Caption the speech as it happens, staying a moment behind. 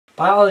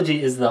Biology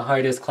is the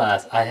hardest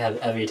class I have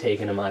ever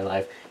taken in my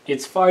life.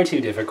 It's far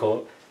too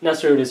difficult.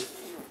 Nestor is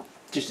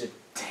just a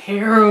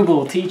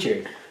terrible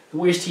teacher. The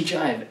worst teacher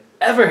I have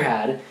ever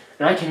had,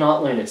 and I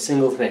cannot learn a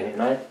single thing.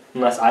 And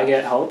unless I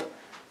get help,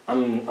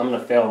 I'm gonna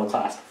fail the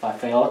class. If I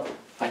fail it,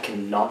 I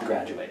cannot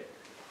graduate,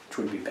 which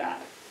would be bad.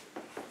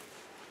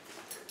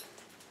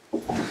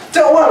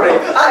 Don't worry,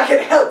 I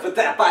can help with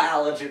that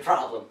biology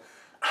problem.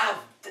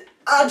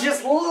 I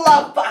just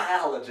love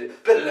biology.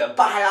 Been a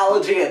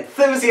biology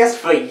enthusiast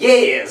for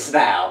years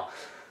now.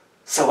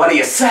 So what do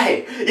you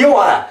say? You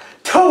wanna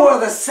tour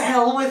the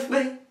cell with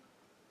me?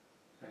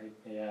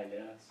 Yeah, I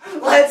guess.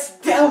 Let's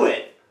do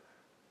it!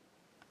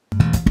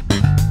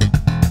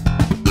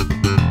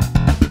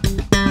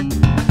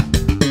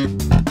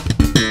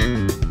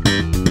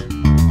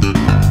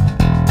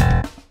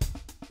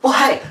 Well,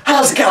 hey,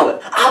 how's it going?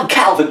 I'm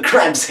Calvin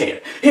Krebs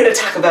here to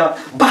talk about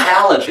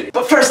biology.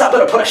 But first I'm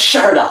gonna put a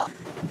shirt on.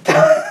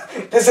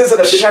 This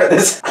isn't a shirt, I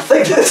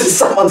think this is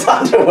someone's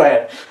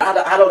underwear. I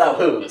don't know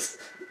whose.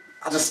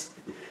 I'll just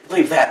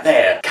leave that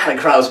there.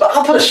 Kinda gross, but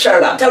I'll put a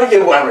shirt on, don't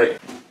you worry.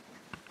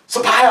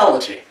 So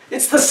biology,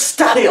 it's the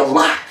study of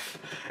life.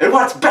 And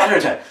what's better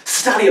to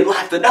study in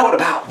life than knowing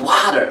about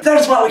water?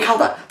 There's what we call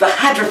the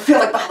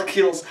hydrophilic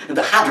molecules and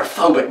the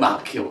hydrophobic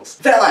molecules.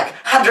 They're like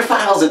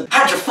hydrophiles and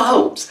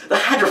hydrophobes. The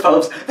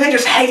hydrophobes, they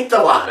just hate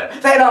the water.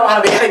 They don't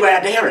want to be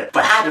anywhere near it.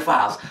 But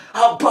hydrophiles,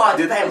 oh boy,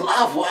 do they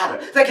love water.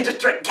 They can just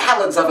drink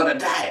gallons of it a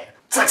day.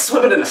 It's like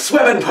swimming in a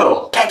swimming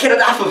pool. Can't get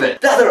enough of it.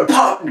 The other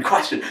important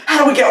question,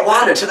 how do we get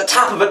water to the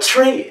top of a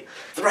tree?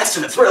 The rest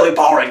of it's really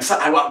boring, so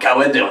I won't go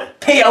into it.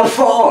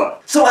 PO4.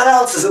 So what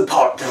else is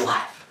important in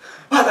life?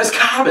 Well, there's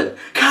carbon.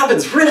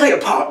 Carbon's really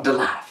important to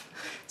life.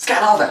 It's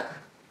got all the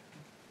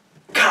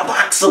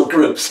carboxyl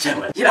groups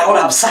to it. You know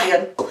what I'm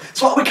saying?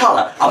 It's what we call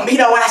an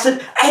amino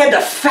acid and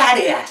a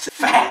fatty acid.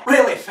 Fat,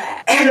 really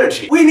fat.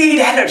 Energy. We need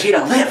energy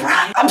to live,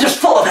 right? I'm just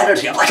full of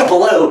energy. I'm like a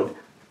balloon.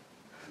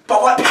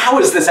 But what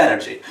powers this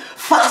energy?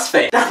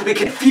 Phosphate, not to be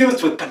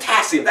confused with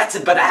potassium, that's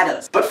in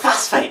bananas. But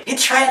phosphate, it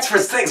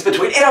transfers things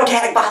between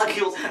inorganic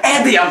molecules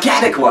and the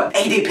organic one.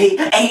 ADP,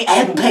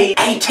 AMP,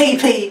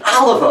 ATP,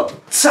 all of them.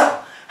 So,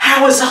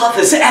 how is all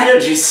this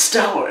energy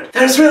stored?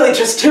 There's really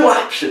just two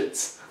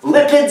options.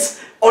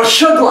 Lipids or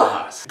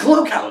sugars.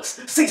 Glucose,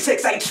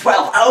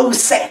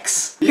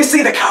 C6H12O6. You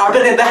see the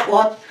carbon in that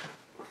one?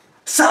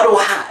 So do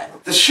I.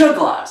 The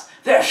sugars,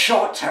 they're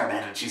short-term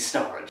energy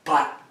storage.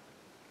 But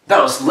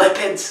those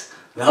lipids,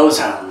 those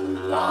are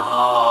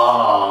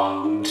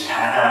long-term.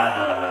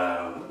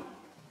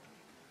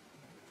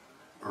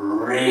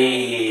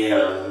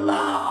 Real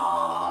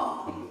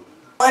long.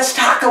 Let's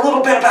talk a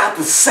little bit about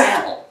the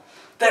cell.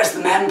 There's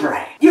the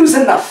membrane,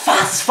 using the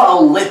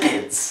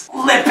phospholipids.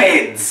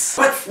 Lipids!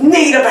 What's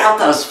neat about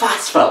those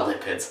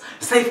phospholipids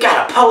is they've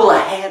got a polar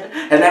head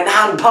and a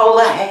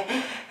non-polar head.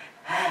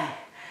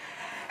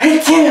 Hey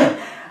Tim!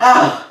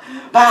 Oh,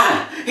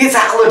 bye. It's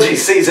allergy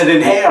season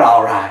in here,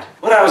 alright.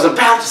 What I was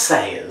about to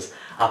say is,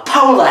 a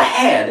polar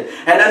head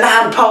and a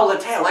non-polar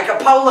tail, like a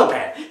polar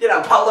bear. You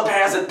know, polar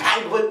bears and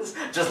penguins.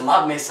 Just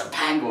love me some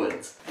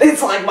penguins.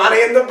 It's like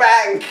money in the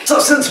bank. So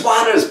since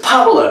water's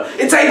polar,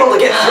 it's able to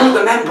get through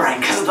the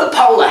membrane because of the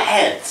polar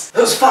heads.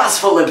 Those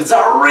phospholipids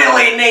are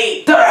really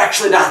neat. They're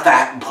actually not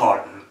that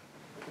important.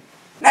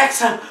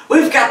 Next up,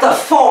 we've got the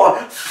four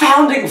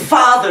founding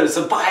fathers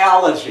of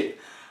biology.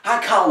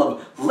 I call them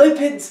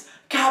lipids,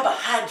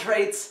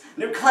 carbohydrates,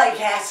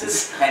 nucleic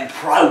acids, and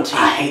protein.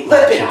 I hate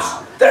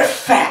lipids. They're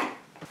fat.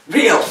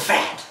 Real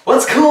fat.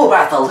 What's cool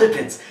about the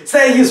lipids is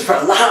they're used for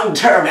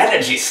long-term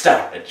energy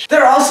storage.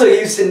 They're also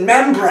used in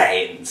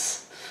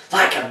membranes,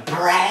 like a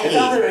brain.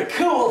 Another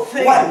cool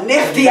thing. One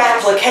nifty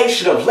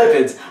application of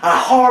lipids are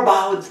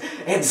hormones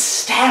and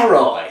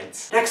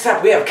steroids. Next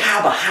up we have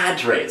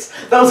carbohydrates.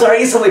 Those are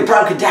easily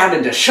broken down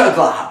into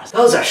sugars.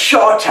 Those are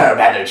short-term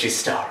energy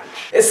storage.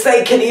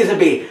 They can either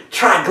be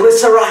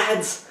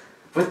triglycerides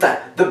with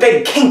the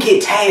big kinky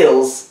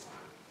tails,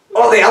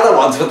 or the other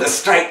ones with the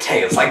straight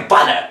tails, like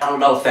butter. I don't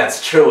know if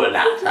that's true or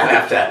not. I'd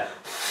have to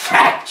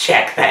fact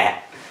check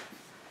that,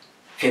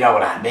 if you know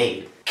what I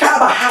mean.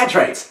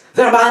 Carbohydrates,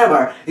 their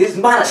monomer is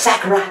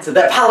monosaccharides and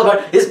their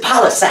polymer is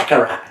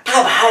polysaccharide.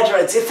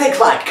 Carbohydrates, you think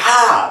like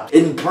carbs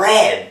in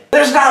bread.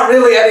 There's not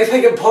really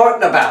anything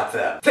important about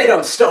them. They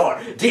don't store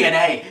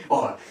DNA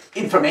or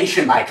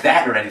information like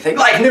that or anything,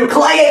 like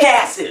nucleic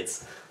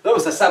acids.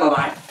 Those are some of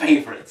my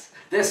favorites.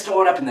 They're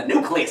stored up in the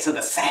nucleus of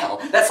the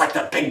cell. That's like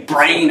the big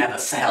brain of the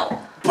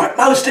cell. But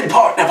most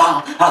important of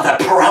all are the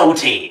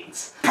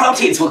proteins.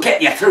 Proteins will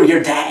get you through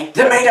your day.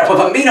 They're made up of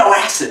amino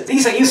acids.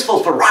 These are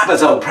useful for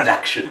ribosome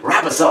production.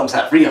 Ribosomes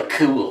are real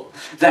cool.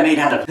 They're made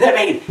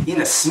in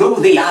a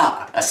smoothie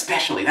R,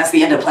 especially. That's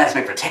the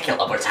endoplasmic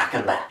reticulum we're talking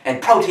about. And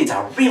proteins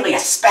are really a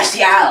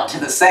special to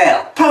the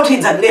cell.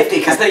 Proteins are nifty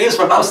because they're used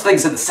for most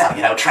things in the cell.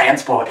 You know,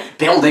 transport,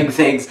 building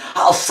things,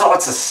 all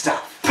sorts of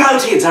stuff.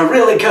 Proteins are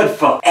really good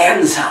for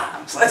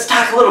enzymes. Let's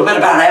talk a little bit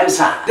about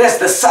enzymes. There's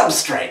the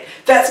substrate.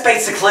 That's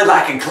basically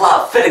like a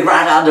glove fitting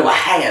right onto a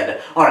hand,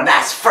 or a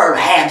nice firm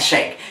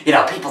handshake. You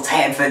know, people's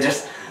hands, they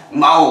just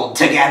mold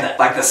together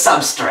like the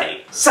substrate.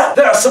 So,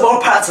 there are some more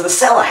parts of the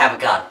cell I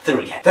haven't gone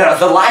through yet. There are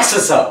the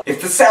lysosome.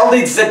 If the cell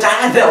needs to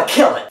die, they'll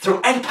kill it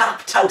through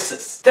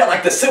apoptosis. They're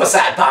like the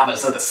suicide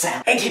bombers of the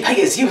cell. ATP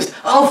is used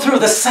all through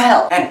the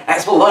cell. And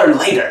as we'll learn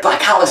later,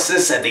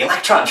 glycolysis and the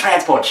electron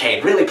transport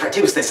chain really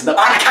produce this in the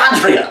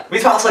mitochondria.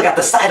 We've also got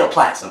the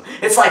cytoplasm.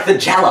 It's like the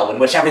jello in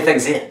which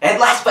everything's in. And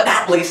last but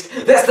not least,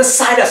 there's the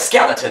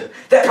cytoskeleton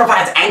that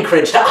provides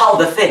anchorage to all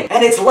the things.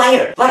 And it's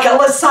layered like a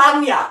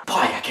lasagna.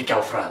 Boy, I could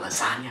go for a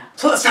lasagna.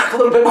 So let's talk a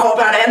little bit more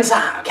about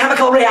enzyme,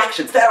 chemical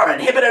reactions. There are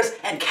inhibitors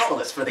and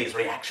catalysts for these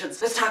reactions.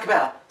 Let's talk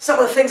about some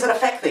of the things that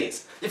affect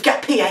these. You've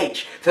got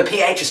pH. If the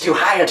pH is too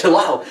high or too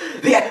low,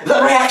 the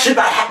reaction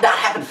might not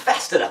happen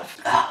fast enough.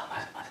 Oh,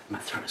 my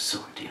throat is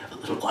sore. Do you have a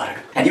little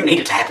water? And you need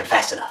it to happen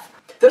fast enough.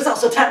 There's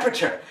also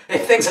temperature.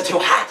 If things are too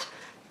hot,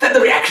 then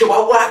the reaction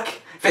won't work.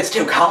 If it's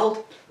too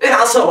cold, it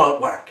also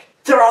won't work.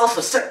 There are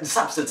also certain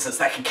substances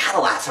that can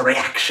catalyze a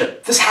reaction.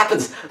 This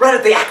happens right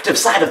at the active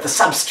site of the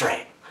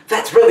substrate.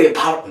 That's really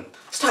important.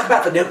 Let's talk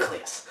about the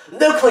nucleus. The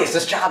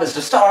nucleus's job is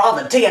to store all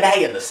the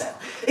DNA in the cell.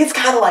 It's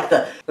kind of like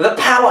the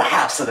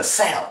powerhouse of the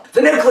cell.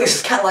 The nucleus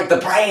is kind of like the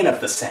brain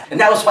of the cell. It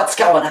knows what's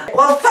going on.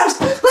 Well,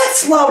 first, let's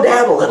slow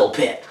down a little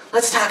bit.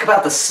 Let's talk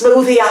about the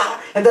smooth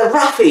ER and the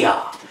rough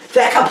ER.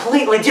 They're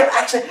completely different.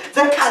 Actually,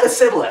 they're kind of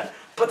similar,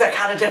 but they're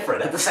kind of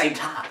different at the same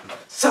time.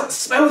 So,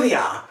 smooth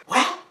ER,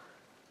 well,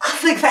 I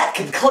think that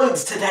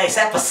concludes today's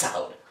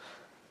episode.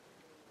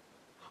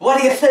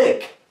 What do you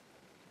think?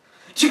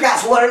 Did you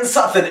guys learn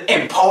something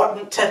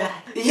important today?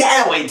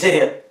 Yeah, we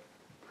did.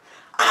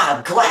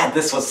 I'm glad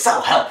this was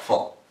so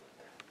helpful.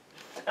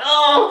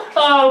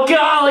 Oh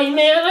golly,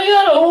 man, I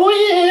gotta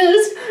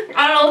whiz.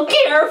 I don't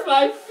care if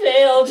I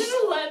fail, just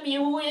let me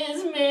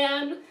whiz,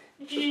 man.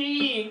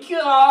 Gee,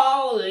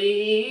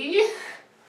 golly.